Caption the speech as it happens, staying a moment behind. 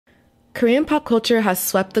Korean pop culture has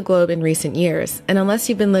swept the globe in recent years, and unless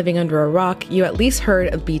you've been living under a rock, you at least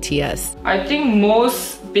heard of BTS. I think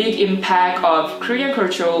most big impact of Korean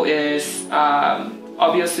culture is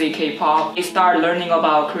obviously K-pop. We start learning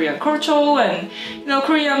about Korean culture and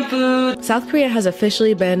Korean food. South Korea has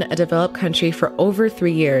officially been a developed country for over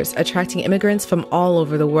 3 years, attracting immigrants from all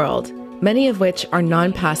over the world, many of which are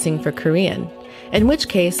non-passing for Korean. In which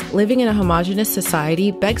case, living in a homogenous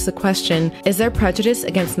society begs the question, is there prejudice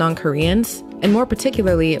against non-Koreans, and more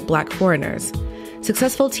particularly, black foreigners?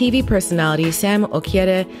 Successful TV personality Sam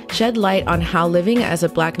Okiere shed light on how living as a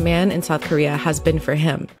black man in South Korea has been for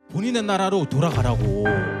him. 본인의 나라로 돌아가라고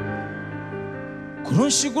그런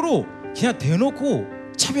식으로 그냥 대놓고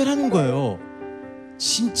차별하는 거예요.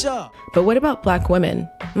 진짜. But what about black women?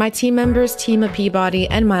 My team members Tima Peabody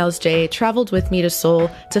and Miles J traveled with me to Seoul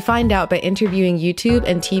to find out by interviewing YouTube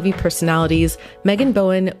and TV personalities Megan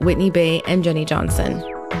Bowen, Whitney Bay, and Jenny Johnson.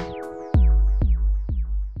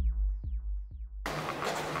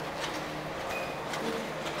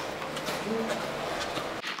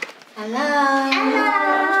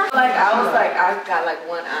 I've got like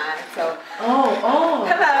one eye, so. Oh.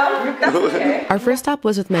 Hello. That's okay. Our first stop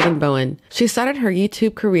was with Megan Bowen. She started her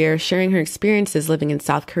YouTube career sharing her experiences living in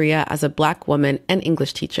South Korea as a black woman and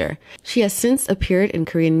English teacher. She has since appeared in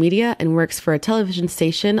Korean media and works for a television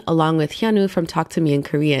station along with Hyunwoo from Talk to Me in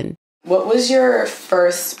Korean. What was your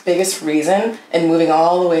first biggest reason in moving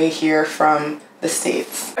all the way here from the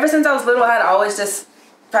States? Ever since I was little, I had always just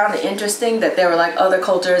found it interesting that there were like other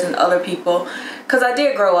cultures and other people, because I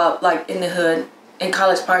did grow up like in the hood in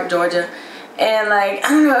College Park, Georgia, and like I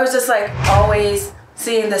don't know, it was just like always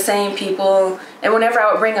seeing the same people, and whenever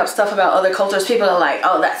I would bring up stuff about other cultures, people are like,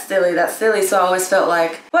 oh, that's silly, so I always felt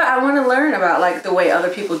like, well, I want to learn about like the way other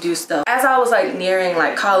people do stuff. As I was like nearing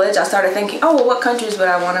like college, I started thinking, oh, well, what countries would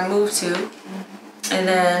I want to move to? And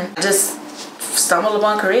then I just stumbled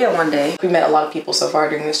upon Korea one day. We met a lot of people so far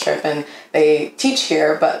during this trip, and they teach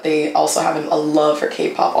here, but they also have a love for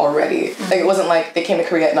K-pop already. Like it wasn't like they came to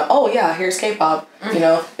Korea and oh yeah, here's K-pop.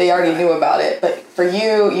 They already knew about it. But for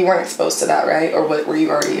you, you weren't exposed to that, right? Or what were you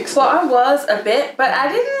already exposed? Well, I was a bit, but I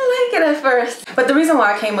didn't like it at first. But the reason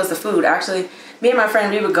why I came was the food. Actually, me and my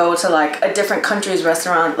friend, we would go to like a different country's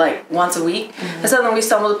restaurant like once a week. And so then we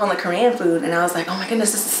stumbled upon the Korean food, and I was like, oh my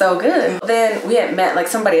goodness, this is so good. Then we had met like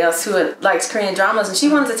somebody else who likes Korean dramas, and she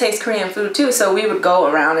wanted to taste Korean food too. So we would go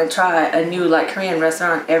around and try a new like Korean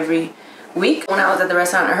restaurant every week. When I was at the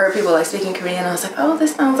restaurant, I heard people like speaking Korean. I was like, oh,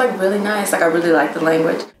 this sounds like really nice. Like I really like the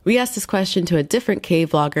language. We asked this question to a different K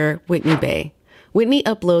vlogger, Whitney Bay. Whitney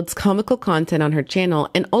uploads comical content on her channel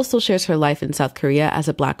and also shares her life in South Korea as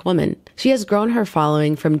a black woman. She has grown her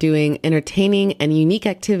following from doing entertaining and unique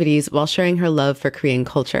activities while sharing her love for Korean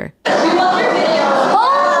culture. We love your video.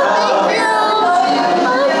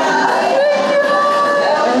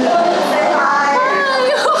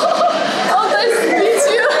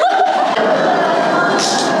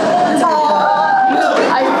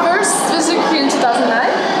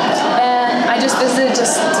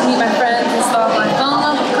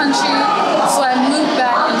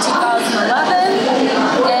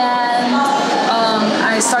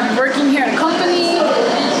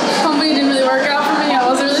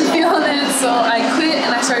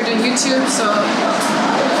 So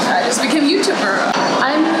I just became a YouTuber.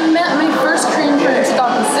 I met my first Korean friend in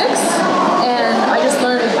 2006, and I just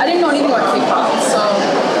learned, I didn't know anything about K-pop, so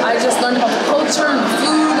I just learned about the culture and the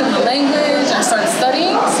food and the language. I started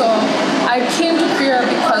studying, so I came to Korea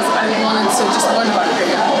because I wanted to just learn about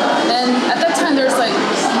Korea. And at that time there's like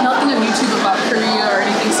nothing on YouTube about Korea or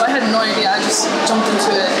anything, so I had no idea. I just jumped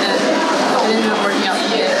into it, and it ended up working out.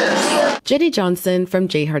 Jenny Johnson from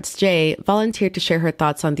J Hearts J volunteered to share her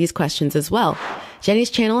thoughts on these questions as well. Jenny's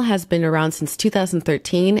channel has been around since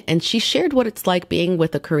 2013, and she shared what it's like being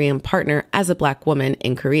with a Korean partner as a black woman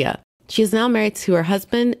in Korea. She is now married to her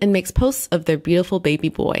husband and makes posts of their beautiful baby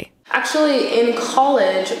boy. Actually, in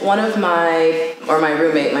college, one of my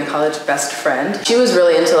roommate, my college best friend, she was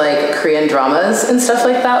really into like Korean dramas and stuff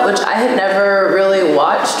like that, which I had never really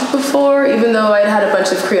watched before, even though I'd had a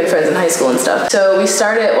bunch of Korean friends in high school and stuff. So we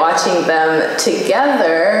started watching them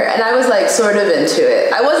together, and I was like sort of into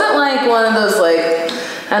it. I wasn't like one of those like,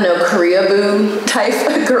 I don't know, Korea boo type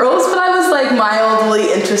girls, but I was like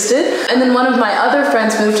mildly interested. And then one of my other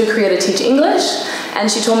friends moved to Korea to teach English, and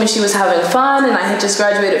she told me she was having fun, and I had just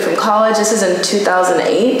graduated from college. This is in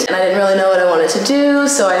 2008, and I didn't really know what I wanted to do,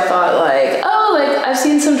 so I thought like, oh, like I've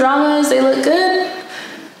seen some dramas, they look good.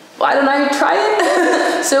 Why don't I try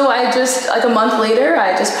it? So I just, like a month later,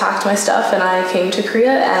 I just packed my stuff and I came to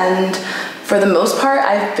Korea, and For the most part,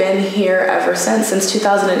 I've been here ever since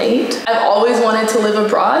 2008. I've always wanted to live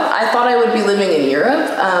abroad. I thought I would be living in Europe.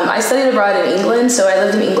 I studied abroad in England, so I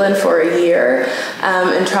lived in England for a year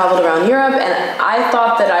and traveled around Europe, and I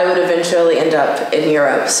thought that I would eventually end up in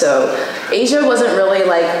Europe. So Asia wasn't really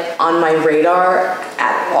like on my radar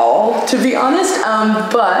at all, to be honest.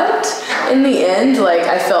 But in the end, like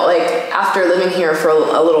I felt like after living here for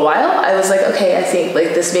a little while, I was like, okay, I think like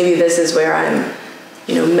maybe this is where I'm,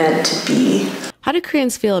 meant to be. How do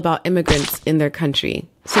Koreans feel about immigrants in their country?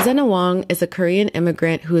 Susanna Hwang is a Korean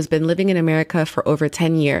immigrant who has been living in America for over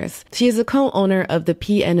 10 years. She is a co-owner of the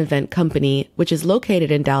PN Event Company, which is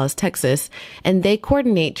located in Dallas, Texas, and they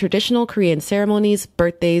coordinate traditional Korean ceremonies,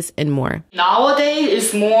 birthdays, and more. Nowadays,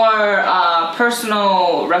 it's more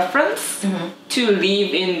personal reference to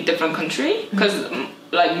live in different country, because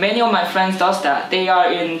like many of my friends does that. They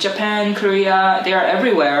are in Japan, Korea, they are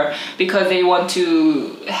everywhere because they want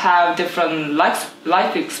to have different life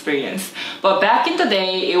experience. But back in the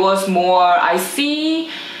day, it was more, I see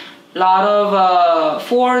a lot of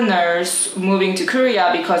foreigners moving to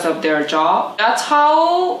Korea because of their job. That's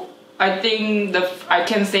how I think I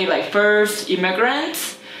can say like first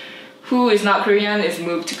immigrants who is not Korean is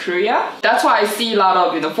moved to Korea. That's why I see a lot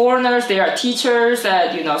of foreigners. They are teachers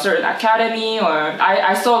at certain academy, or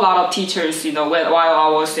I saw a lot of teachers while I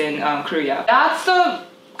was in Korea. That's the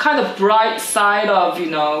kind of bright side of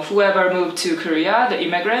whoever moved to Korea, the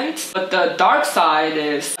immigrants. But the dark side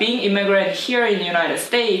is being immigrant here in the United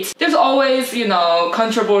States. There's always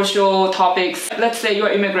controversial topics. Let's say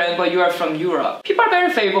you're immigrant but you are from Europe. People are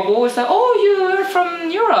very favorable. It's like, oh, you're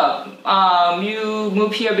from Europe. You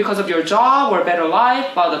move here because of your job or better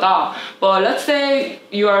life, blah blah blah. But let's say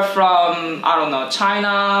you are from, I don't know,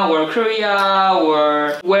 China or Korea,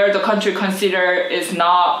 or where the country considered is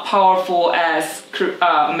not powerful as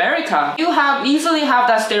America. You easily have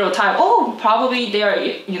that stereotype. Oh, probably they are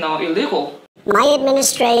illegal. My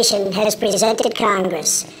administration has presented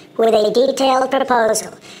Congress with a detailed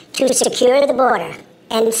proposal to secure the border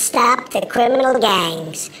and stop the criminal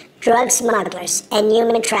gangs, drug smugglers, and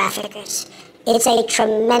human traffickers. It's a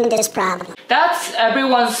tremendous problem. That's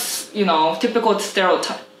everyone's, typical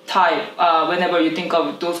stereotype whenever you think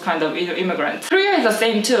of those kind of immigrants. Korea is the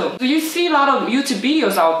same too. So you see a lot of YouTube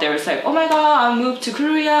videos out there. It's like, oh my god, I moved to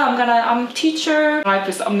Korea. I'm a teacher. Life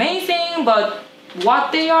is amazing. But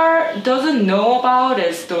what they doesn't know about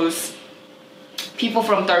is those people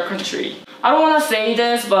from third country. I don't want to say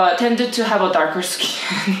this, but tended to have a darker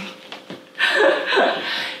skin.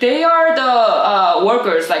 They are the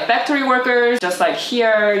workers, like factory workers, just like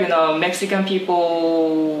here, Mexican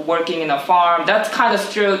people working in a farm. That's kind of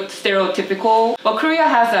stereotypical, but Korea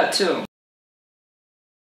has that too.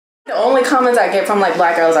 The only comments I get from like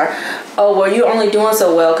black girls are, oh, well, you're only doing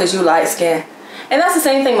so well because you light skin. And that's the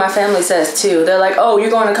same thing my family says too. They're like, oh, you're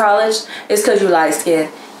going to college? It's because you light skin.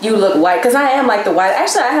 You look white. Because I am like the white.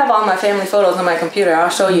 Actually, I have all my family photos on my computer. I'll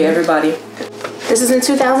show you everybody. This is in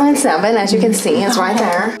 2007, as you can see. It's right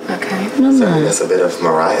there. Okay. So that's a bit of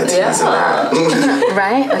Mariah teasing that.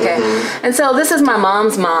 Right? Okay. And so this is my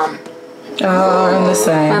mom's mom. Oh, I'm the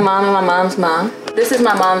same. My mom and my mom's mom. This is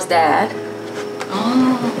my mom's dad.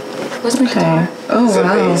 Oh. What's okay. Oh,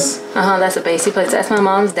 wow. That's a base. That's my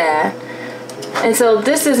mom's dad. And so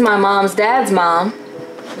this is my mom's dad's mom.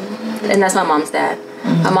 And that's my mom's dad.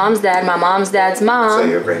 My mom's dad, my mom's dad's mom. So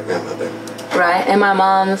your great grandmother. Right, and my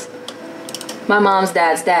mom's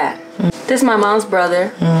dad's dad. This is my mom's brother,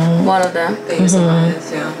 one of them. He's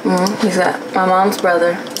got my mom's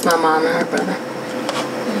brother, my mom and her brother.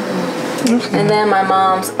 And then my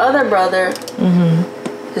mom's other brother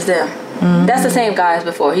is them. That's the same guy as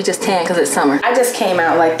before. He just tan because it's summer. I just came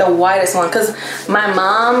out like the whitest one because my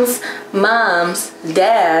mom's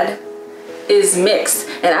dad is mixed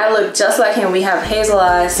and I look just like him. We have hazel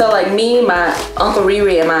eyes. So like me, my Uncle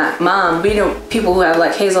Riri, and my mom, we know people who have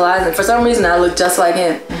like hazel eyes, and for some reason I look just like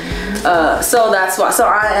him. So that's why. So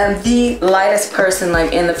I am the lightest person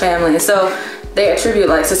like in the family. So they attribute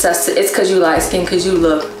like success to it's because you light skin, because you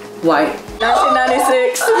look white.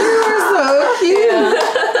 1996. You are so cute. Yeah.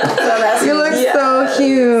 So that's you look so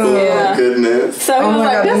cute. Yeah. Oh goodness. So he was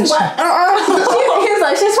like, this what? He was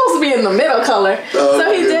like, she's supposed to be in the middle color.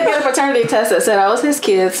 So he did get a paternity test that said I was his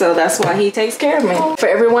kid, so that's why he takes care of me. For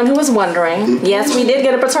everyone who was wondering, yes, we did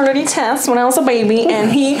get a paternity test when I was a baby, and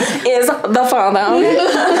he is the father. He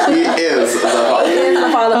is the father. He is the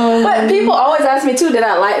father. But people always ask me too, did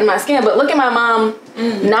I lighten my skin? But look at my mom,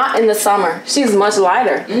 not in the summer. She's much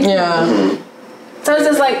lighter. Yeah. So it's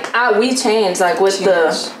just like, we changed, like with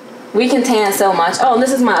we can tan so much. Oh,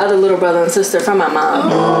 this is my other little brother and sister from my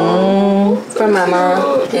mom. From my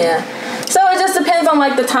mom, yeah. So it just depends depends on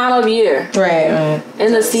like the time of year. Right.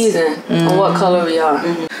 In the season, on what color we are.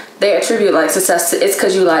 They attribute like success to it's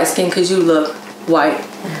because you light skin, because you look white.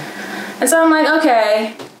 And so I'm like,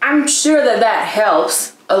 okay, I'm sure that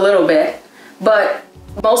helps a little bit, but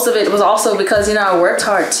most of it was also because, you know, I worked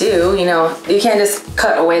hard too. You know, you can't just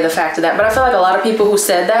cut away the fact of that. But I feel like a lot of people who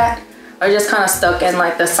said that are just kind of stuck in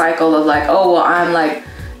like the cycle of like, oh, well, I'm like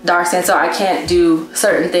dark skin, so I can't do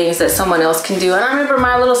certain things that someone else can do. And I remember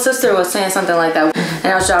my little sister was saying something like that. And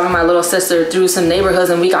I was driving my little sister through some neighborhoods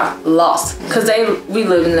and we got lost because we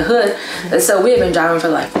lived in the hood. And so we had been driving for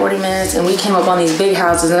like 40 minutes and we came up on these big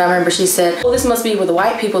houses. And I remember she said, well, this must be where the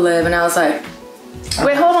white people live. And I was like,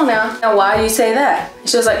 wait, hold on now. Why do you say that?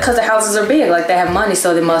 She was like, because the houses are big, like they have money,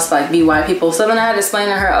 so they must like be white people. So then I had to explain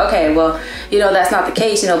to her, okay, well, you know, that's not the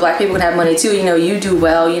case. You know, black people can have money too. You know, you do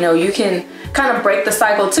well. You know, you can kind of break the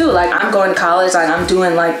cycle too. Like I'm going to college, like I'm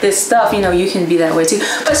doing like this stuff. You know, you can be that way too.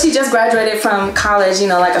 But she just graduated from college. You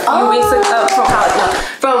know, like a few weeks ago from college, no,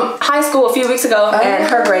 from high school a few weeks ago, and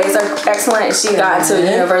her grades are excellent. And she got into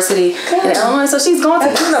a university in Illinois, so she's going to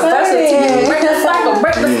university. Break the cycle,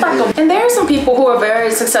 break the cycle. And there are some people who are very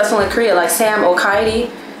successful in Korea, like Sam Okaidi.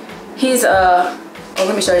 He's oh,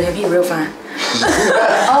 let me show you him. He's real fine.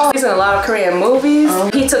 He's in a lot of Korean movies.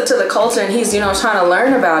 He took to the culture and he's, you know, trying to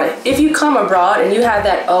learn about it. If you come abroad and you have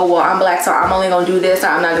that, oh, well, I'm black, so I'm only gonna do this, or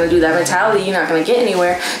I'm not gonna do that mentality, you're not gonna get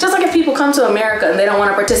anywhere. Just like if people come to America and they don't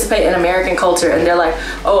want to participate in American culture and they're like,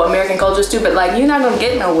 oh, American culture is stupid, like you're not gonna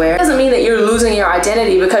get nowhere. It doesn't mean that you're losing your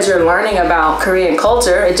identity because you're learning about Korean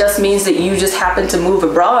culture. It just means that you just happen to move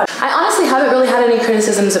abroad. I honestly haven't really had any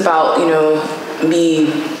criticisms about, you know,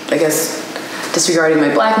 me, I guess, disregarding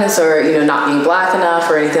my blackness or, you know, not being black enough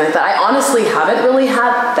or anything like that. I honestly haven't really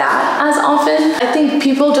had that as often. I think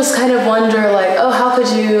people just kind of wonder like, oh, how could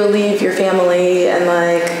you leave your family and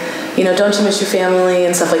like, you know, don't you miss your family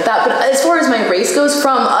and stuff like that. But as far as my race goes,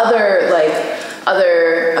 from other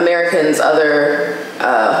Americans, other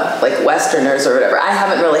like Westerners or whatever, I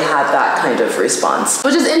haven't really had that kind of response,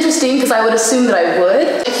 which is interesting because I would assume that I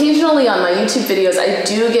would. Occasionally on my YouTube videos, I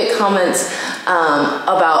do get comments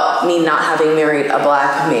about me not having married a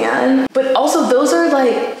black man, but also those are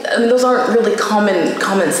like, I mean, those aren't really common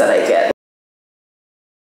comments that I get.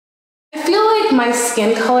 I feel like my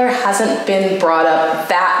skin color hasn't been brought up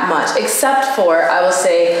that much, except for, I will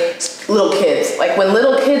say, little kids. Like when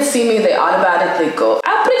little kids see me, they automatically go,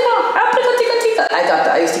 Africa, Africa, tika, tika. I got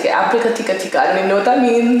that. I used to get Africa, tika, tika. I don't even know what that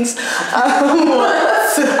means. What?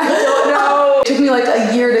 I don't know. It took me like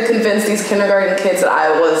a year to convince these kindergarten kids that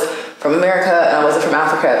I was from America and I wasn't from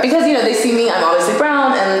Africa. Because, you know, they see me, I'm obviously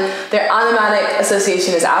brown, and their automatic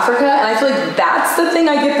association is Africa. And I feel like that's the thing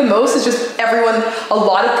I get the most, is just everyone, a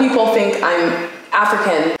lot of people think I'm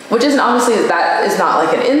African, which isn't, obviously, that is not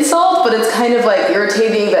like an insult, but it's kind of like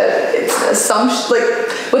irritating that it's some, like,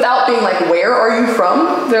 without being like, where are you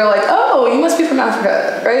from? They're like, oh, you must be from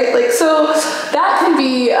Africa, right? Like, so that can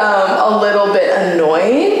be a little bit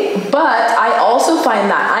annoying, but I also find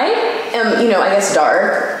that I am, you know, I guess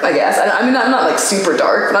dark, I guess. I mean, I'm not like super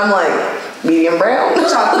dark, but I'm like medium brown.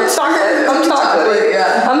 Chocolate. I'm chocolate,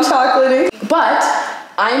 yeah. I'm chocolatey. But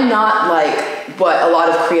I'm not like what a lot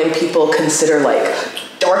of Korean people consider like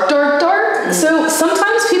dark, dark, dark. So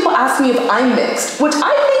sometimes people ask me if I'm mixed, which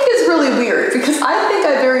I think is really weird because I think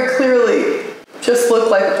I very clearly just look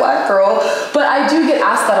like a black girl. But I do get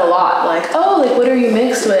asked that a lot, like, oh, like what are you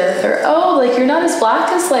mixed with? Or, oh, like you're not as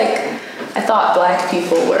black as like I thought black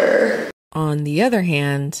people were. On the other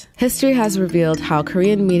hand, history has revealed how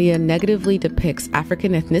Korean media negatively depicts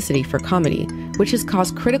African ethnicity for comedy, which has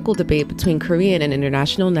caused critical debate between Korean and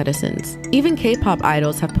international netizens. Even K-pop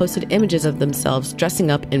idols have posted images of themselves dressing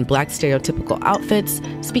up in black stereotypical outfits,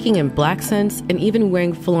 speaking in black accents, and even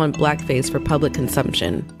wearing full-on blackface for public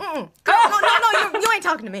consumption. Girl, no, you ain't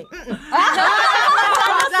talking to me.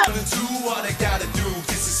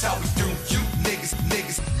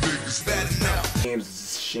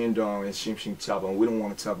 Shindong and Shim Chabon. We don't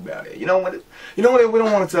want to talk about it. You know what? We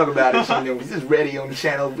don't want to talk about it. Shindong. We're just ready on the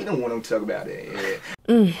channel. We don't want to talk about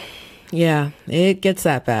it. Yeah, it gets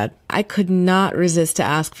that bad. I could not resist to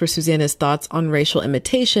ask for Susanna's thoughts on racial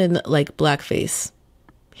imitation like blackface.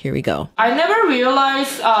 Here we go. I never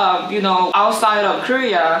realized, you know, outside of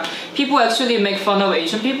Korea, people actually make fun of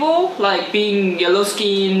Asian people, like being yellow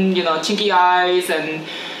skin, you know, chinky eyes, and,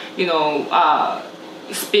 you know,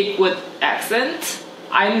 speak with accent.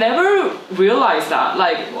 I never realized that,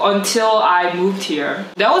 like, until I moved here.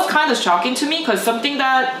 That was kind of shocking to me, because something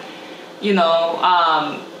that, you know,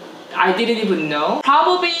 I didn't even know.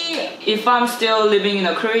 Probably if I'm still living in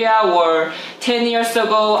Korea or 10 years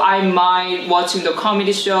ago, I might watching the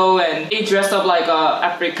comedy show and they dress up like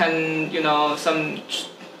African, some,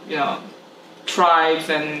 tribes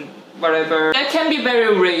and whatever. That can be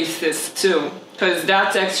very racist too, because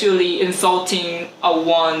that's actually insulting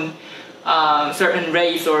one certain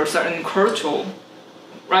race or certain culture,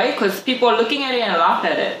 right? Because people are looking at it and laugh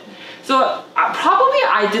at it. So probably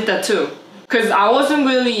I did that too. Because I wasn't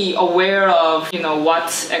really aware of,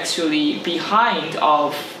 what's actually behind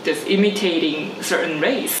of this imitating certain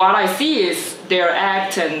race. What I see is their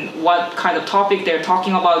act and what kind of topic they're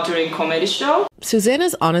talking about during comedy show.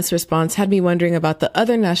 Susanna's honest response had me wondering about the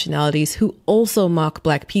other nationalities who also mock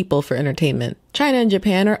Black people for entertainment. China and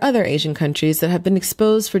Japan are other Asian countries that have been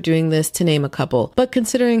exposed for doing this, to name a couple. But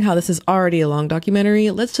considering how this is already a long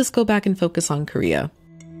documentary, let's just go back and focus on Korea.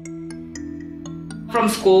 From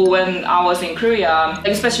school when I was in Korea,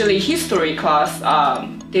 especially history class,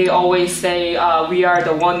 they always say we are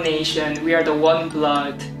the one nation, we are the one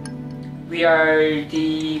blood, we are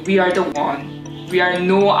the one, we are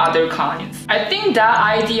no other kinds. I think that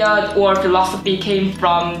idea or philosophy came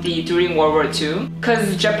from during World War II,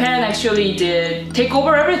 because Japan actually did take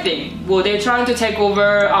over everything. Well, they're trying to take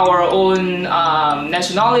over our own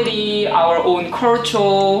nationality, our own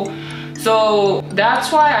culture. So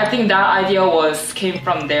that's why I think that idea came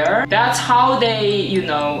from there. That's how they,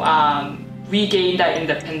 regained that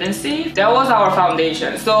independency. That was our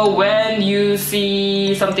foundation. So when you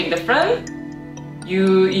see something different,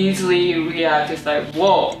 you easily react. It's like,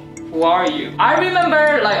 whoa, who are you? I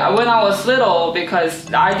remember when I was little,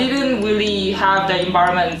 because I didn't really have the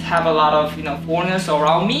environment, have a lot of foreigners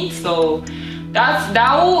around me. So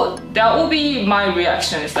that will be my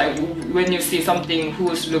reaction. It's like when you see something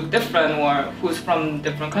who's look different or who's from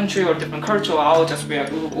different country or different culture, I'll just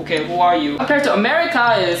react, okay, who are you? Compared to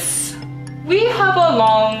America, we have a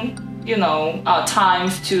long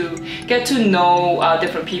times to get to know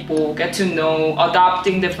different people, get to know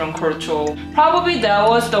adopting different culture. Probably that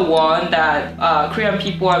was the one that Korean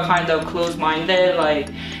people are kind of close-minded, like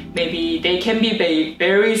maybe they can be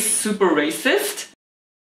very super racist.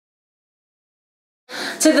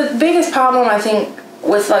 So the biggest problem I think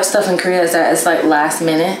with stuff in Korea is that it's last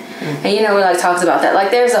minute. Mm-hmm. And we talks about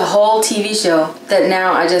that. There's a whole TV show that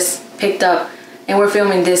now I just picked up and we're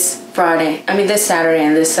filming this Saturday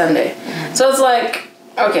and this Sunday. Mm-hmm. So it's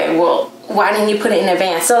okay, well, why didn't you put it in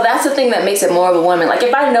advance? So that's the thing that makes it more of a woman.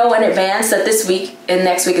 If I know in advance that this week and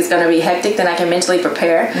next week is going to be hectic, then I can mentally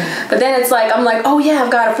prepare. Mm-hmm. But then it's I'm oh yeah,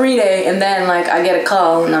 I've got a free day. And then I get a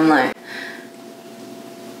call and I'm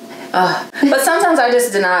but sometimes I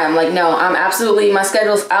just deny. I'm no, my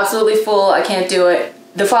schedule's absolutely full. I can't do it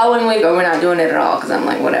the following week, or we're not doing it at all, because I'm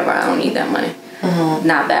whatever, I don't need that money. Mm-hmm.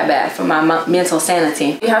 Not that bad for my mental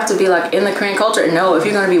sanity. You have to be in the Korean culture. No, if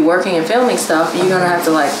you're going to be working and filming stuff, you're going to have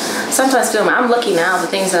to sometimes film. I'm lucky now, the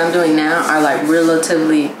things that I'm doing now are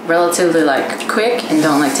relatively quick and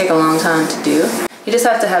don't take a long time to do. You just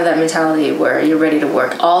have to have that mentality where you're ready to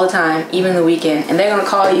work all the time, even the weekend, and they're going to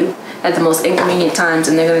call you at the most inconvenient times,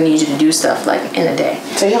 and they're going to need you to do stuff in a day.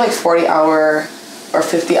 So you have 40-hour or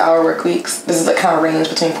 50-hour work weeks? This is kind of range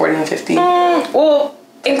between 40 and 50? Well,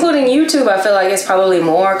 including YouTube, I feel it's probably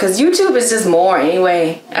more, because YouTube is just more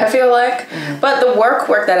anyway, I feel Mm-hmm. But the work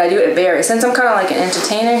that I do, it varies. Since I'm kind of an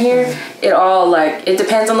entertainer here, mm-hmm. It all it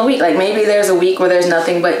depends on the week. Maybe there's a week where there's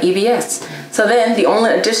nothing but EBS. Mm-hmm. So then the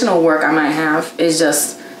only additional work I might have is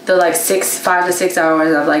just the 5 to 6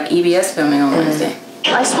 hours of EBS filming on Wednesday.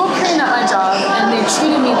 I spoke Korean at my job, and they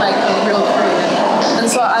treated me like a real Korean. And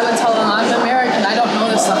so I would tell them I'm American, I don't know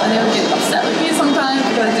this stuff, and they would get upset with me sometimes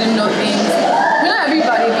because I didn't know things. Not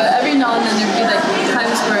everybody, but every now and then there'd be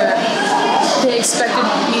times where they expected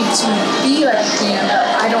me to be like Korean, but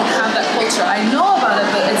I don't have that culture. I know about it,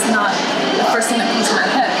 but it's not the first thing that comes to my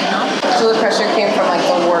head, So the pressure came from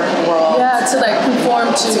the work world? Yeah, to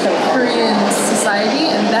conform to Korean society,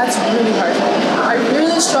 and that's really hard for me. I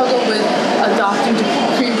really struggle with adopting to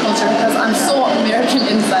Korean culture because I'm so American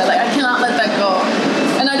inside. I cannot let that go,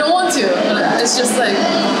 and I don't want to. It's just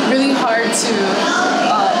really hard to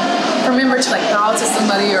remember to bow to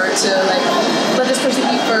somebody or to let this person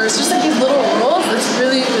eat first. Just these little rules. It's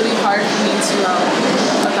really, really hard for me to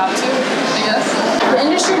adopt to, I guess. The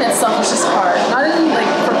industry in itself is just hard. Not only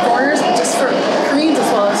for foreigners, but just for Koreans as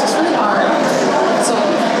well. It's just really hard. So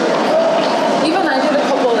even I did a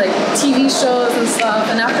couple TV shows and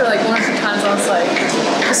stuff, and after 1 or 2 times I was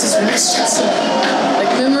this is really stressful.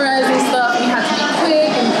 Memorizing stuff, you have to be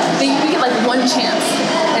quick, and you get 1 chance.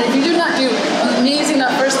 And if you do not do amazing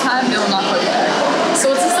that first time, they will not put you back.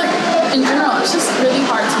 So it's just in general, it's just really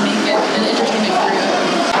hard to make it an entertainment career.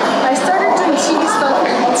 I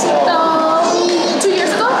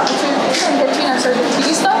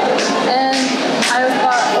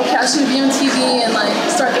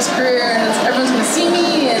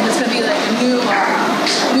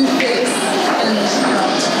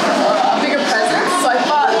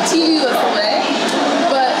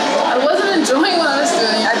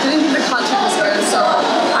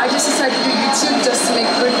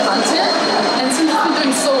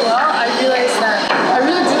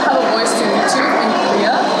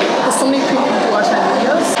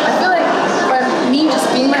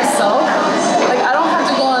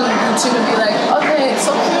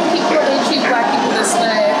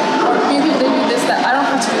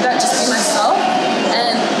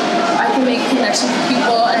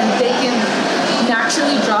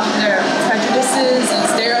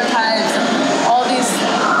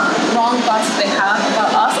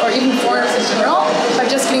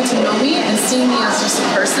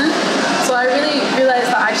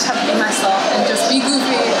and just be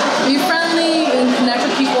goofy, be friendly, and connect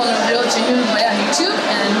with people in a real, genuine way on YouTube,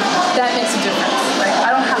 and that makes a difference. Like,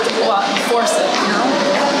 I don't have to go out and force it, you know?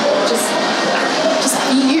 Just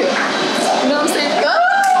be you. You know what I'm saying? Oh,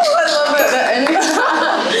 I love it. That ending.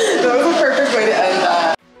 That was a perfect way to end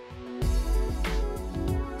that.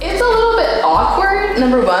 It's a little bit awkward,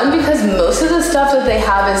 number one, because most of the stuff that they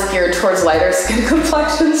have is geared towards lighter skin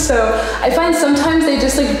complexions, so I find sometimes they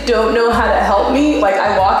just like don't know how to help me. Like,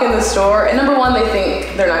 I walk in the store and number one, they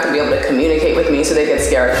think they're not gonna be able to communicate with me, so they get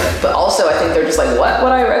scared, but also I think they're just like, what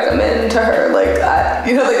would I recommend to her? Like,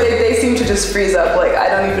 you know, like they seem to just freeze up, like I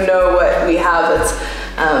don't even know what we have that's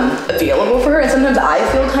available for her, and sometimes I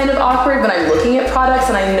feel kind of awkward when I'm looking at products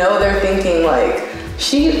and I know they're thinking like,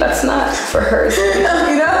 that's not for her, you know?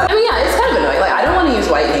 I mean, yeah, it's kind of annoying. Like, I don't want to use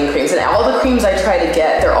whitening creams, and all the creams I try to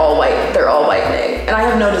get, they're all whitening, and I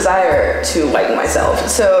have no desire to whiten myself.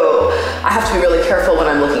 So I have to be really careful when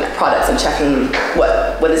I'm looking at products and checking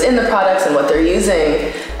what is in the products and what they're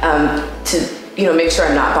using to, you know, make sure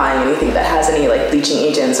I'm not buying anything that has any like bleaching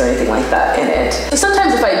agents or anything like that in it. So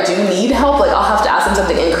sometimes if I do need help, like I'll have to ask them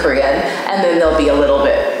something in Korean, and then they'll be a little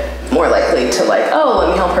bit more likely to like, oh, let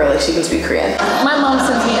me help her, like she can speak Korean. My mom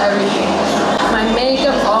sends me everything. My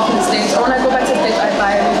makeup, all from the States. Or when I go back to the States, I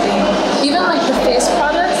buy everything. Even like the face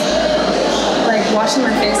products, like washing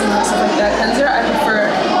my face and stuff like that, cleanser, I prefer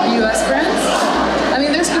US brands. I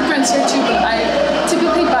mean, there's good brands here too, but I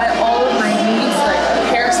typically buy all of my needs, like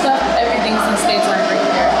hair stuff, everything's in the States when I bring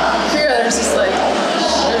it here. Here, there's just like,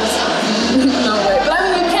 there's no way. But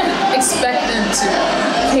I mean, you can't expect them to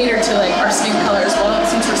cater to like our skin color as well,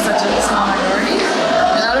 since we're such a small minority,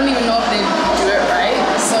 and I don't even know if they do it right,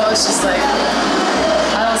 so it's just like,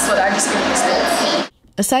 I just get mistakes.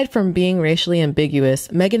 Aside from being racially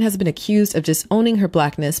ambiguous, Megan has been accused of disowning her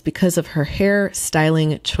blackness because of her hair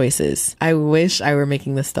styling choices. I wish I were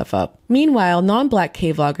making this stuff up. Meanwhile, non-black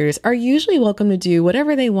K-vloggers are usually welcome to do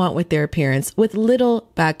whatever they want with their appearance with little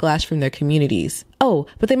backlash from their communities. Oh,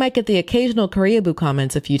 but they might get the occasional Koreaboo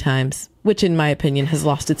comments a few times, which in my opinion has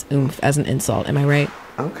lost its oomph as an insult. Am I right?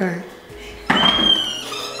 Okay.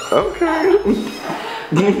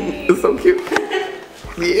 It's so cute.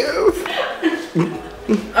 Yeah.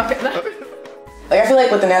 Okay. Like, I feel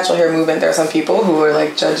like with the natural hair movement, there are some people who will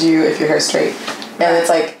like judge you if your hair's straight, and it's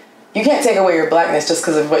like, you can't take away your blackness just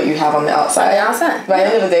because of what you have on the outside. But at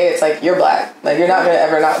the end of the day, it's like, you're black. Like, you're not gonna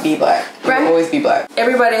ever not be black. You'll always be black.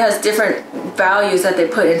 Everybody has different values that they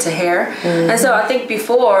put into hair. And so I think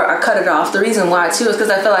before I cut it off, the reason why too is because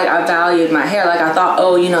I feel like I valued my hair. Like, I thought,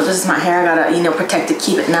 oh, you know, this is my hair. I gotta, you know, protect it,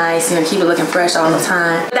 keep it nice, you know, keep it looking fresh all the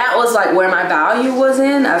time. That was like where my value was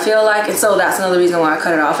in, I feel like. And so that's another reason why I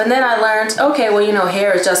cut it off. And then I learned, okay, well, you know,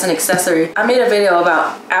 hair is just an accessory. I made a video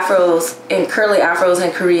about afros and curly afros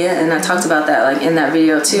in Korea, and I talked about that like in that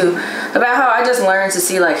video too, about how I just learned to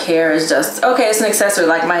see like hair is just, okay, it's an accessory,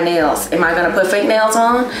 like my nails. Am I gonna put fake nails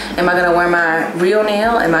on? Am I gonna wear my real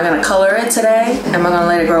nail? Am I gonna color it today? Am I gonna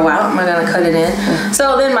let it grow out? Am I gonna cut it in?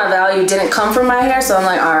 So then my value didn't come from my hair, so I'm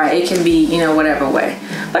like, all right, it can be, you know, whatever way.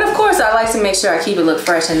 But of course I like to make sure I keep it look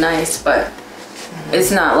fresh and nice, but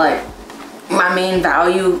it's not like my main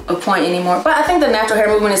value of point anymore. But I think the natural hair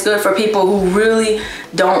movement is good for people who really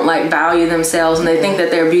don't like value themselves, and they think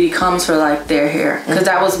that their beauty comes for like their hair, because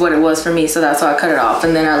that was what it was for me. So that's why I cut it off,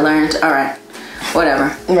 and then I learned, all right,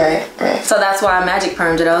 whatever. Right. So that's why I magic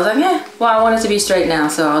permed it. I was like, yeah, well, I want it to be straight now,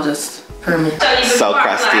 so I'll just perm it. So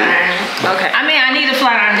crusty. Okay. I mean, I need to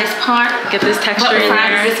flat iron this part. Get this texture in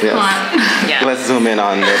there. This part. Yeah. Let's zoom in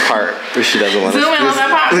on the part where she doesn't want to. Zoom in on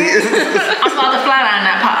that part. I'm about to flat iron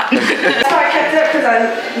that part. So I kept it because I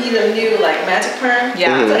need a new like magic perm.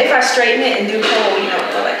 Yeah. So if I straighten it and do cold, you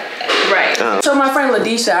know, like. Right. So my friend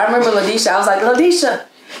Ladisha, I remember Ladisha. I was like, Ladisha,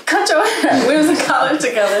 cut your hair. We was in college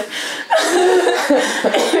together.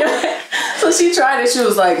 So she tried it. She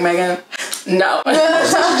was like, Megan, no. And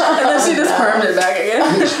then she just permed it back again.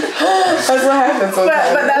 That's what happens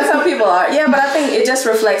sometimes. But that's how people are. Yeah, but I think it just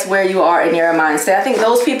reflects where you are in your mindset. I think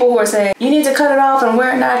those people who are saying, you need to cut it off and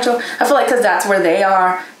wear it natural, I feel like because that's where they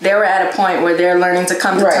are. They're at a point where they're learning to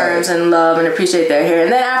come to terms and love and appreciate their hair.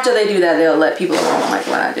 And then after they do that, they'll let people alone, like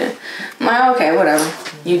what I did. I'm like, okay, whatever.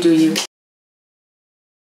 You do you.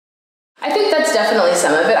 I think that's definitely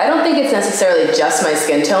some of it. I don't think it's necessarily just my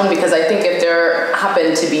skin tone, because I think if there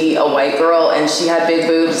happened to be a white girl and she had big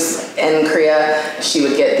boobs in Korea, she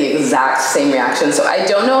would get the exact same reaction. So I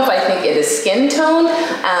don't know if I think it is skin tone.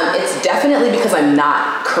 It's definitely because I'm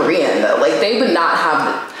not Korean though. Like, they would not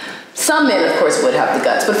have some men, of course, would have the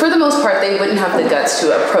guts, but for the most part, they wouldn't have the guts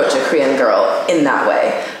to approach a Korean girl in that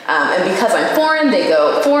way. And because I'm foreign, they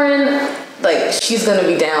go foreign. like she's gonna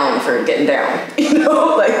be down for getting down, you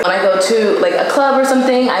know? Like when I go to like a club or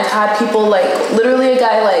something, I've had people like literally a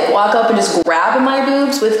guy like walk up and just grab my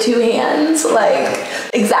boobs with 2 hands, like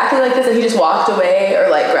exactly like this, and he just walked away, or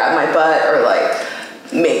like grab my butt, or like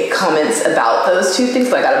make comments about those 2 things.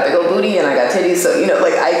 But I got a big old booty and I got titties, so you know,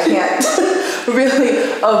 like I can't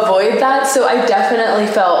really avoid that. So I definitely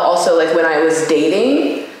felt also like when I was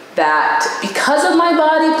dating that because of my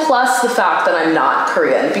body plus the fact that I'm not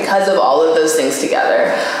Korean, because of all of those things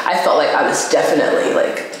together, I felt like I was definitely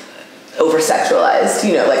like over-sexualized,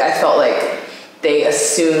 you know, like I felt like they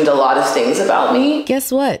assumed a lot of things about me.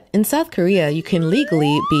 Guess what? In South Korea, you can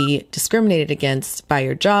legally be discriminated against by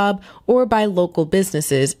your job or by local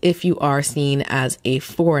businesses if you are seen as a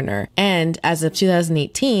foreigner. And as of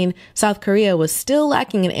 2018, South Korea was still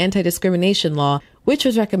lacking an anti-discrimination law, which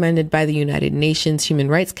was recommended by the United Nations Human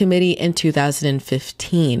Rights Committee in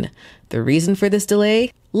 2015. The reason for this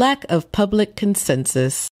delay? Lack of public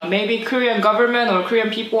consensus. Maybe Korean government or Korean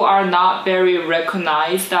people are not very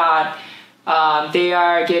recognized that they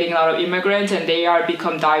are getting a lot of immigrants and they are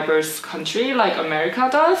become diverse country like America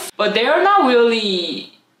does. But they are not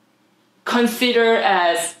really considered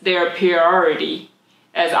as their priority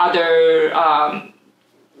as other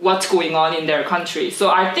what's going on in their country. So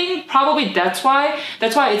I think probably that's why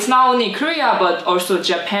it's not only Korea but also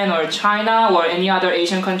Japan or China or any other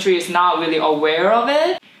Asian country is not really aware of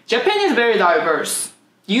it. Japan is very diverse.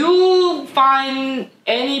 You find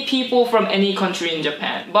any people from any country in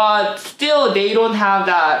Japan, but still they don't have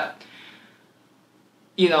that,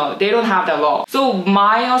 you know, they don't have that law. So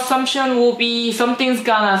my assumption will be something's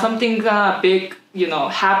gonna big, you know,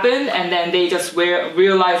 happen, and then they just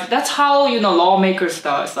realize that's how, you know, lawmakers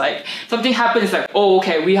does. Like something happens, like, oh,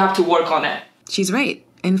 okay, we have to work on it. She's right.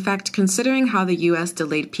 In fact, considering how the U.S.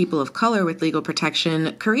 delayed people of color with legal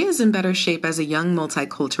protection, Korea is in better shape as a young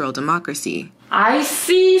multicultural democracy. I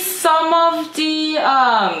see some of the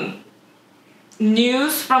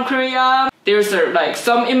news from Korea. There's like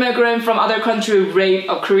some immigrant from other country rape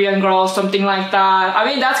a Korean girl, something like that. I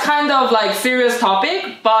mean, that's kind of like serious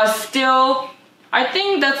topic, but still, I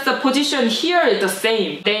think that's the position here is the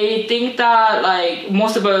same. They think that like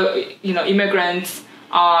most of the, you know, immigrants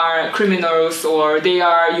are criminals, or they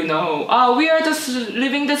are, you know, we are just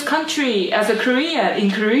living this country as a Korean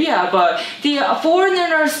in Korea, but the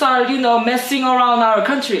foreigners are, you know, messing around our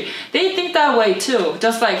country. They think that way too,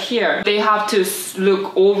 just like here. They have to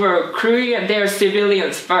look over Korean, their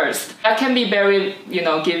civilians first. That can be very, you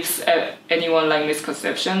know, gives anyone like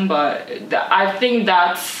misconception, but I think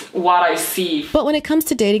that's what I see. But when it comes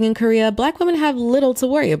to dating in Korea, Black women have little to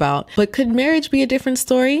worry about. But could marriage be a different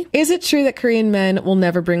story? Is it true that Korean men will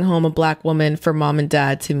never bring home a Black woman for mom and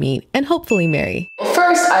dad to meet and hopefully marry? Well,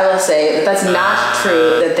 first, I will say that that's not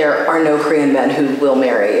true that there are no Korean men who will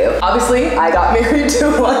marry you. Obviously, I got married to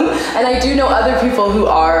one, and I do know other people who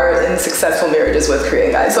are in successful marriages with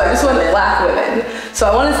Korean guys. So I just want Black women. So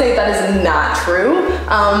I want to say that is not true,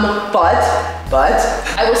 but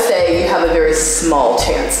I will say you have a very small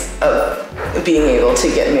chance of being able to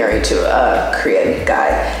get married to a Korean guy,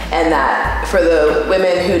 and that for the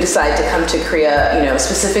women who decide to come to Korea, you know,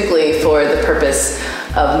 specifically for the purpose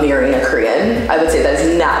of marrying a Korean, I would say that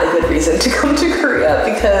is not a good reason to come to Korea,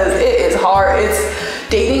 because it is hard.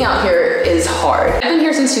 Dating out here is hard. I've been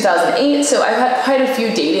here since 2008, so I've had quite a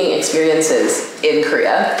few dating experiences in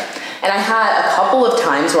Korea. And I had a couple of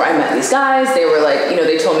times where I met these guys. They were like, you know,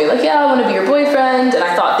 they told me like, yeah, I want to be your boyfriend. And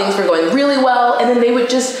I thought things were going really well. And then they would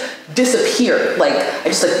just disappear. Like, I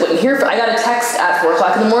just like wouldn't hear. I got a text at 4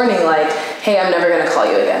 o'clock in the morning like, hey, I'm never going to call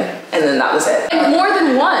you again. And then that was it. And more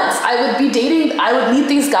than once, I would be dating, I would meet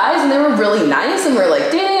these guys and they were really nice and we're like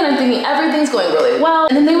dating and I'm thinking everything's going really well.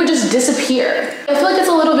 And then they would just disappear. I feel like it's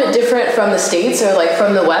a little bit different from the States or like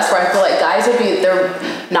from the West, where I feel like guys they're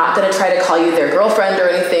not going to try to call you their girlfriend or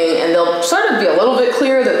anything. And they'll sort of be a little bit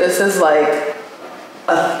clear that this is like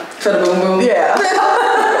for the boom boom. Yeah.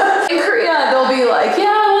 In Korea, they'll be like, yeah,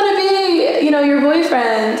 I want to be, you know, your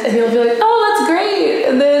boyfriend. And you'll be like, oh, that's great.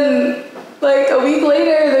 And then like a week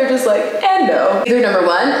later, they're just like, and no. Either number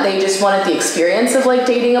one, they just wanted the experience of like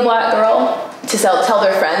dating a Black girl to tell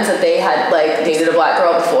their friends that they had like dated a Black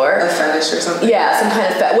girl before. A fetish or something? Yeah, some kind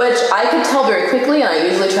of fetish, which I could tell very quickly, and I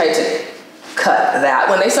usually try to cut that.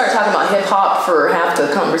 When they start talking about hip hop for half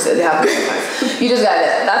the conversation, you just got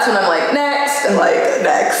it. That's when I'm like, next, and like,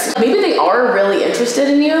 next. Maybe they are really interested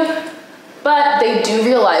in you, but they do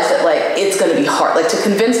realize that like it's gonna be hard. Like to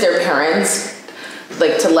convince their parents,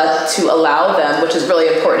 like to allow them, which is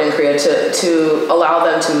really important in Korea, to allow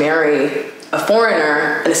them to marry a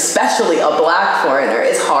foreigner, and especially a black foreigner,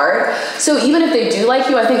 is hard. So even if they do like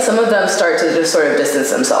you, I think some of them start to just sort of distance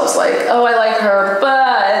themselves, like, oh, I like her,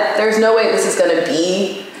 but there's no way this is gonna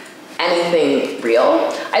be anything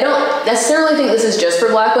real. I don't necessarily think this is just for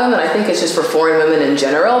black women. I think it's just for foreign women in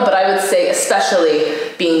general, but I would say especially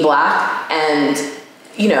being black and,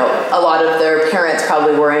 you know, a lot of their parents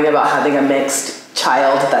probably worrying about having a mixed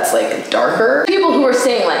child that's like darker. People who are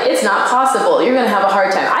saying like, it's not possible, you're gonna have a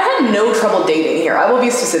hard time. I had no trouble dating here. I will be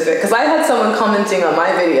specific, because I had someone commenting on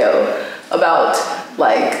my video about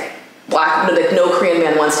like no Korean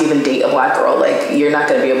man wants to even date a black girl. Like, you're not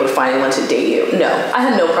gonna be able to find anyone to date you. No, I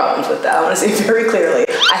had no problems with that. I wanna say very clearly,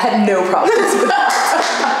 I had no problems with that.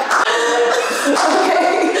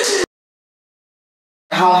 Okay.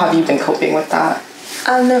 How have you been coping with that?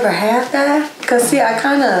 I've never had that, because see, I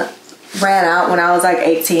kind of ran out when I was like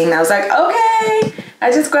 18. I was like, okay,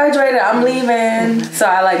 I just graduated, I'm leaving. So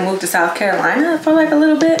I like moved to South Carolina for like a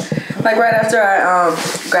little bit, like right after I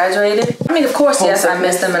graduated. I mean, of course, yes, I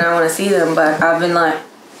miss them and I want to see them, but I've been like,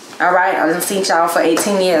 all right, I've seen y'all for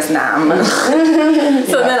 18 years now.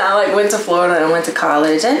 So then I like went to Florida and went to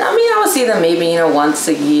college, and I mean, I would see them maybe, you know, once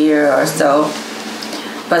a year or so.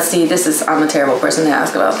 But see, I'm a terrible person to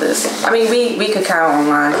ask about this. I mean, we could count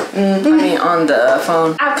online. I mean, on the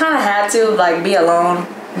phone. I've kind of had to like be alone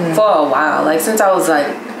for a while. Like since I was like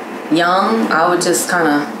young, I would just kind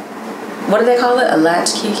of, what do they call it? A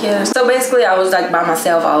latchkey kid. So basically, I was like by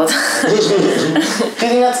myself all the time. Do you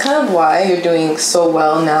think that's kind of why you're doing so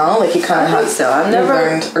well now? Like you kind of have so. I've never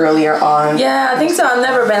learned earlier on. Yeah, I think so. I've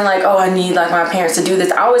never been like, oh, I need like my parents to do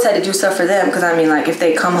this. I always had to do stuff for them, because I mean, like if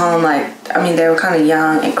they come home like, I mean, they were kind of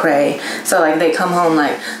young and cray, so like they come home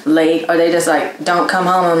like late, or they just like don't come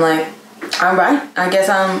home. I'm like, all right, I guess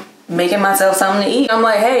I'm making myself something to eat. I'm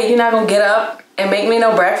like, hey, you're not gonna get up and make me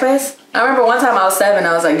no breakfast? I remember one time I was 7.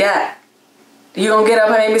 I was like, Dad, you gonna get up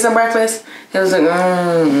and make me some breakfast? He was like,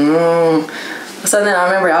 So then I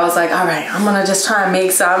remember I was like, all right, I'm gonna just try and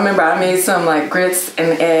make some. I remember I made some like grits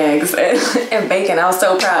and eggs and bacon. I was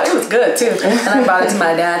so proud. It was good too. And I brought it to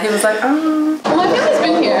my dad. He was like, oh. Well, my family's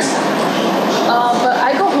been here, but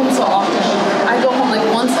I go home so often. I go home like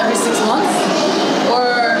once every 6 months,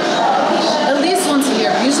 or at least once a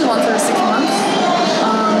year, usually once every 6 months.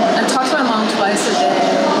 I talk to my mom twice a day.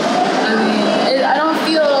 I mean, I don't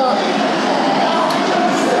feel,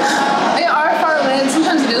 they are far away, and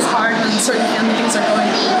sometimes it is hard when certain family things are going,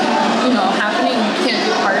 you know, happening, you can't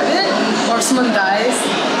be a part of it. Or if someone dies,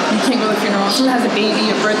 you can't go to the funeral. If someone has a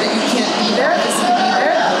baby, a birthday, you can't be there, physically be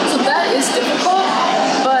there. So that is difficult,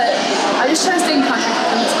 but I just try to stay in contact with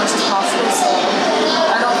them as much as possible, so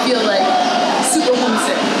I don't feel like super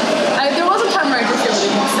homesick. There was a time where I did feel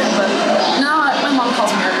really homesick, but now my mom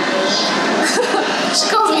calls me every day. She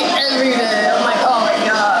calls me every day. I'm like, oh my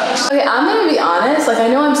gosh. Okay, I'm gonna be honest, like I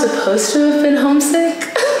know I'm supposed to have been homesick,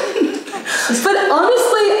 but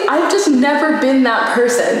honestly, I've just never been that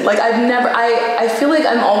person. Like I feel like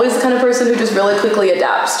I'm always the kind of person who just really quickly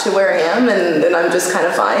adapts to where I am, and I'm just kind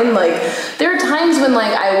of fine. Like there are times when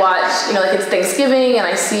like I watch, you know, like it's Thanksgiving and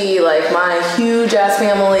I see like my huge ass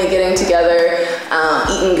family getting together,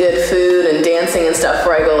 eating good food and dancing and stuff,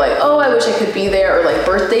 where I go like, oh, I wish I could be there, or like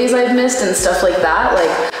birthdays I've missed and stuff like that.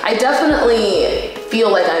 Like I definitely feel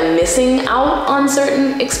like I'm missing out on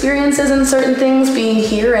certain experiences and certain things being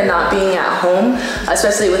here and not being at home,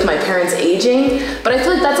 especially with my parents aging. But I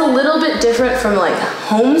feel like that's a little bit different from like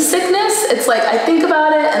homesickness. It's like I think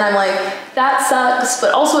about it and I'm like, that sucks,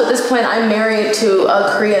 but also at this point I'm married to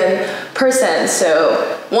a Korean person,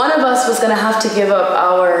 so one of us was gonna have to give up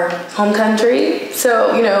our home country.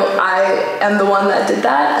 So, you know, I am the one that did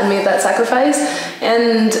that and made that sacrifice,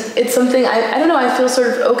 and it's something I don't know, I feel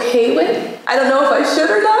sort of okay with. I don't know if I should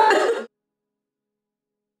or not.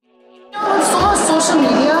 You know, with so much social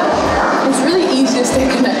media, it's really easy to stay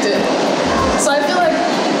connected. So I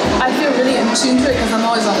feel really in tune to it, because I'm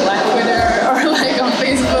always on like Twitter or like on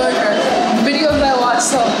Facebook or videos that I watch,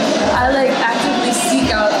 so I like actively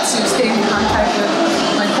seek out to stay in contact with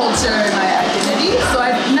my culture and my identity. So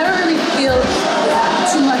I never really feel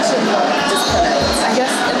too much of a disconnect, I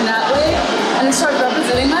guess, in that way, and I start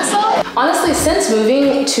representing myself. Honestly, since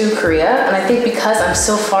moving to Korea, and I think because I'm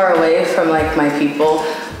so far away from like my people,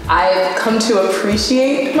 I've come to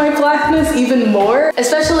appreciate my blackness even more,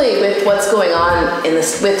 especially with what's going on in the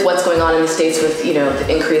States with, you know,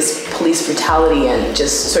 the increased police brutality and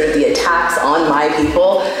just sort of the attacks on my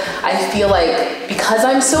people. I feel like because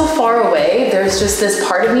I'm so far away, there's just this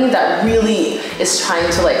part of me that really is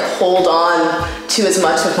trying to like hold on to as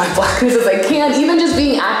much of my blackness as I can, even just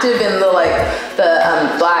being active in the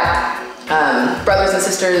Black Brothers and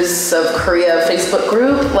Sisters of Korea Facebook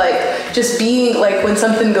group. Like, just being like, when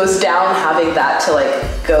something goes down, having that to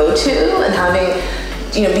like go to, and having,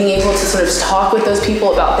 you know, being able to sort of talk with those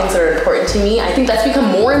people about things that are important to me. I think that's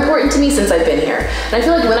become more important to me since I've been here. And I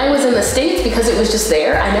feel like when I was in the States, because it was just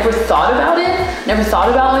there, I never thought about it, never thought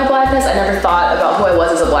about my blackness, I never thought about who I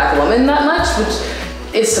was as a black woman that much, which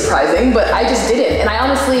is surprising, but I just didn't. And I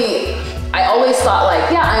always thought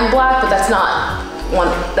like, yeah, I'm black, but that's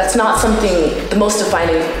not something, the most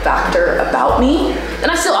defining factor about me.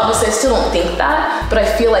 And I still don't think that, but I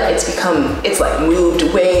feel like it's like moved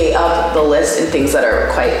way up the list in things that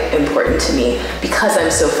are quite important to me because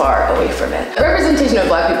I'm so far away from it. The representation of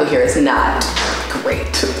black people here is not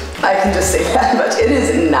great. I can just say that much. It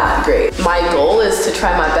is not great. My goal is to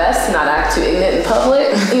try my best to not act too ignorant in public,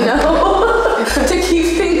 you know, to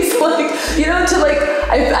keep things like, you know, to like,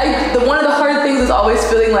 one of the hard things is always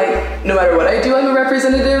feeling like no matter what I do, I'm a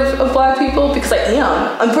representative of black people, because I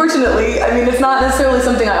am, unfortunately. I mean, it's not necessarily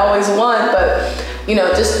something I always want, but, you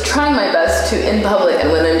know, just trying my best to, in public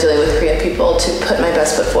and when I'm dealing with Korean people, to put my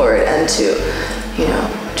best foot forward and to, you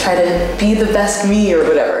know, try to be the best me or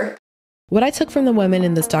whatever. What I took from the women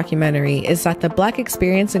in this documentary is that the Black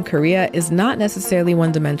experience in Korea is not necessarily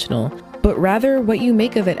one-dimensional, but rather what you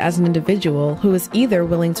make of it as an individual who is either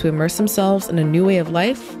willing to immerse themselves in a new way of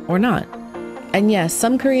life or not. And yes,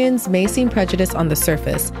 some Koreans may seem prejudiced on the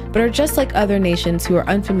surface, but are just like other nations who are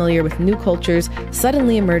unfamiliar with new cultures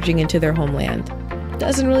suddenly emerging into their homeland.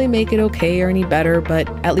 Doesn't really make it okay or any better, but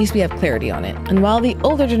at least we have clarity on it. And while the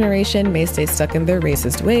older generation may stay stuck in their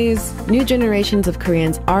racist ways, new generations of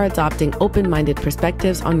Koreans are adopting open-minded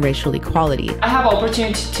perspectives on racial equality. I have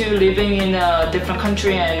opportunity to living in a different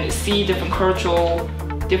country and see different cultural,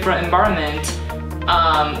 different environment.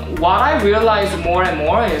 What I realize more and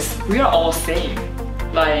more is we are all same.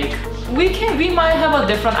 Like we might have a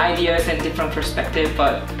different ideas and different perspective,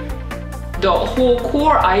 but the whole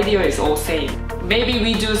core idea is all same. Maybe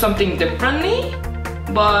we do something differently,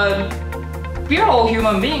 but we are all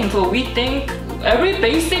human beings, so we think every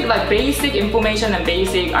basic information and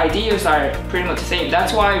basic ideas are pretty much the same.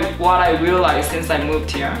 That's what I realized since I moved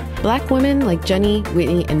here. Black women like Jenny,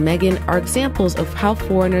 Whitney, and Megan are examples of how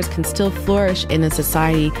foreigners can still flourish in a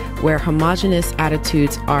society where homogenous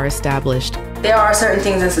attitudes are established. There are certain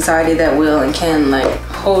things in society that will and can like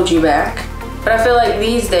hold you back. But I feel like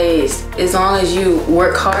these days, as long as you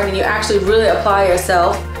work hard and you actually really apply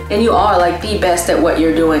yourself and you are like the best at what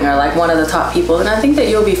you're doing or like one of the top people, then I think that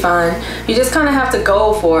you'll be fine. You just kind of have to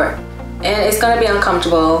go for it. And it's gonna be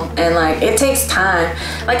uncomfortable and like it takes time.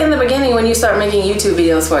 Like in the beginning when you start making YouTube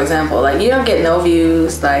videos, for example, like you don't get no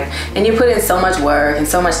views, like, and you put in so much work and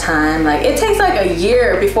so much time. Like it takes like a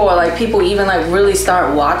year before like people even like really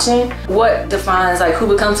start watching. What defines like who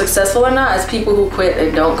becomes successful or not is people who quit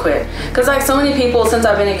and don't quit. Cause like so many people since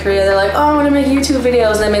I've been in Korea, they're like, oh, I wanna make YouTube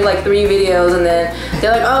videos, and they make like 3 videos and then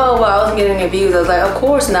they're like, oh, well, I wasn't getting any views. I was like, of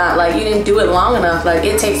course not, like you didn't do it long enough. Like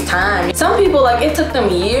it takes time. Some people like it took them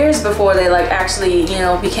years before they like actually, you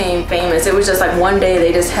know, became famous. It was just like one day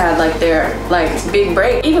they just had like their like big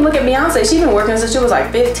break. Even look at Beyonce, she's been working since she was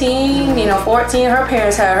like 15, you know, 14. Her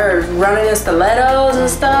parents had her running in stilettos and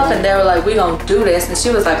stuff, and they were like, we gonna do this, and she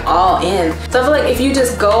was like all in. So I feel like if you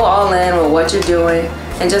just go all in with what you're doing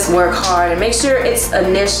and just work hard and make sure it's a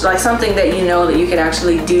niche, like something that you know that you can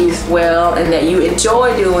actually do well and that you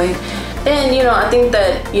enjoy doing, then, you know, I think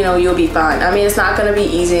that, you know, you'll be fine. I mean, it's not gonna be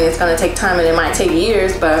easy and it's gonna take time and it might take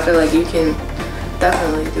years, but I feel like you can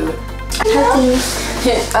definitely do it.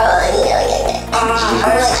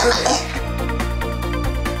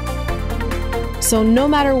 So no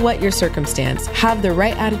matter what your circumstance, have the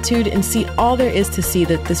right attitude and see all there is to see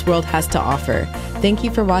that this world has to offer. Thank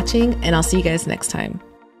you for watching, and I'll see you guys next time.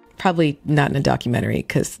 Probably not in a documentary,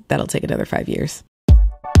 because that'll take another 5 years.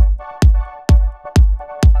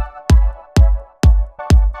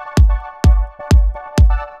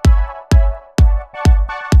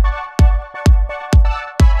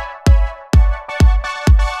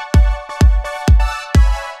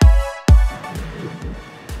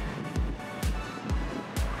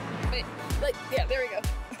 Yeah, there we go.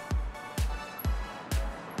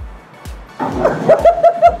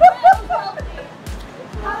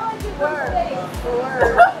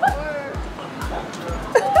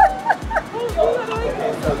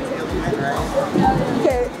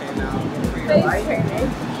 Okay. Face training.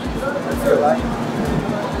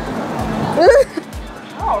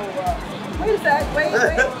 Oh, wait a sec. Wait. Let's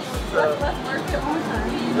work it one more time.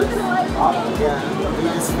 Look at the light. Yeah, you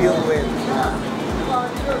just feel the wind.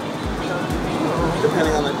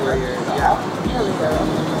 Depending on like where you're at. There we go.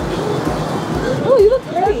 Oh, you look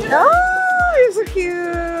great. Oh, you're so cute.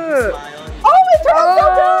 Oh, it turned out so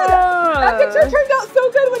good. That picture turned out so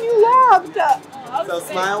good. did when you laughed. So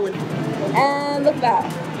smile when. And look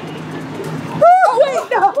back. Oh wait,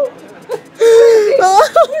 no.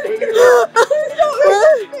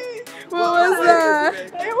 What was that?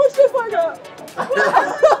 It was just like a.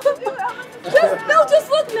 Just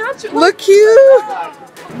look natural. Look cute.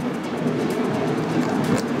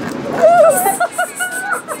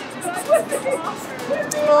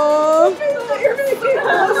 Oh.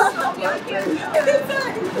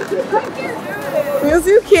 Yes,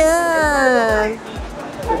 you can.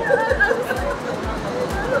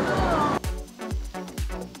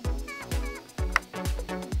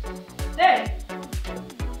 Hey,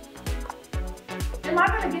 am I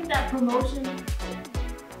gonna get that promotion?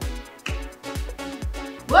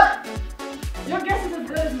 What? Your guess is as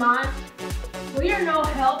good as mine. Well, you're no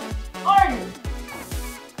help, are you?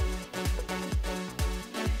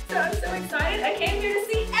 So I'm so excited. I came here to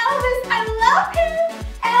see Elvis. I love him.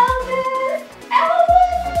 Elvis.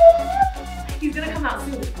 He's gonna come out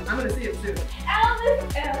soon. I'm gonna see him soon. Elvis.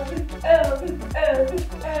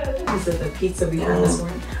 Is it the pizza we had this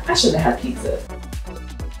morning? I should have had pizza.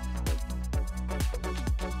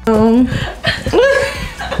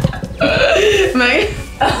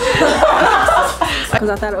 Because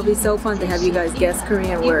I thought it would be so fun to have you guys guess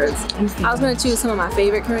Korean words. I was going to choose some of my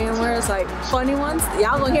favorite Korean words, like funny ones.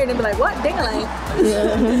 Y'all going to hear them and be like, what? Ding-a-lang.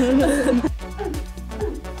 Yeah.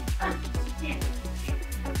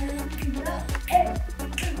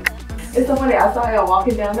 It's so funny, I saw y'all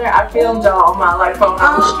walking down there. I filmed y'all on my phone.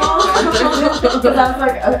 Because I was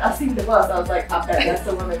like, I seen the bus. I was like, I bet that's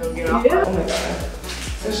the one they're going to get off. Oh my god.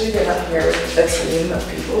 Especially they have here a team of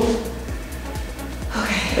people.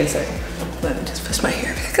 Okay. Wait a second. Let me just push my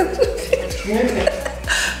hair back up. Okay,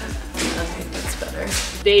 that's better.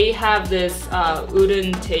 They have this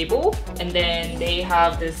wooden table, and then they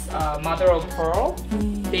have this mother of pearl.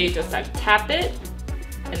 They just like tap it,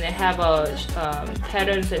 and they have a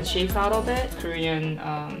patterns and shapes out of it. Korean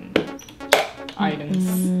items.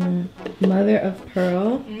 Mother of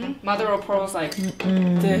pearl. Mother of pearl is like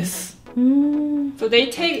this. So they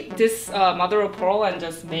take this mother of pearl and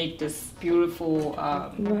just make this beautiful.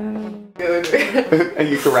 Wow. And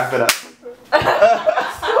you can wrap it up. I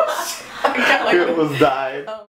got like It almost died.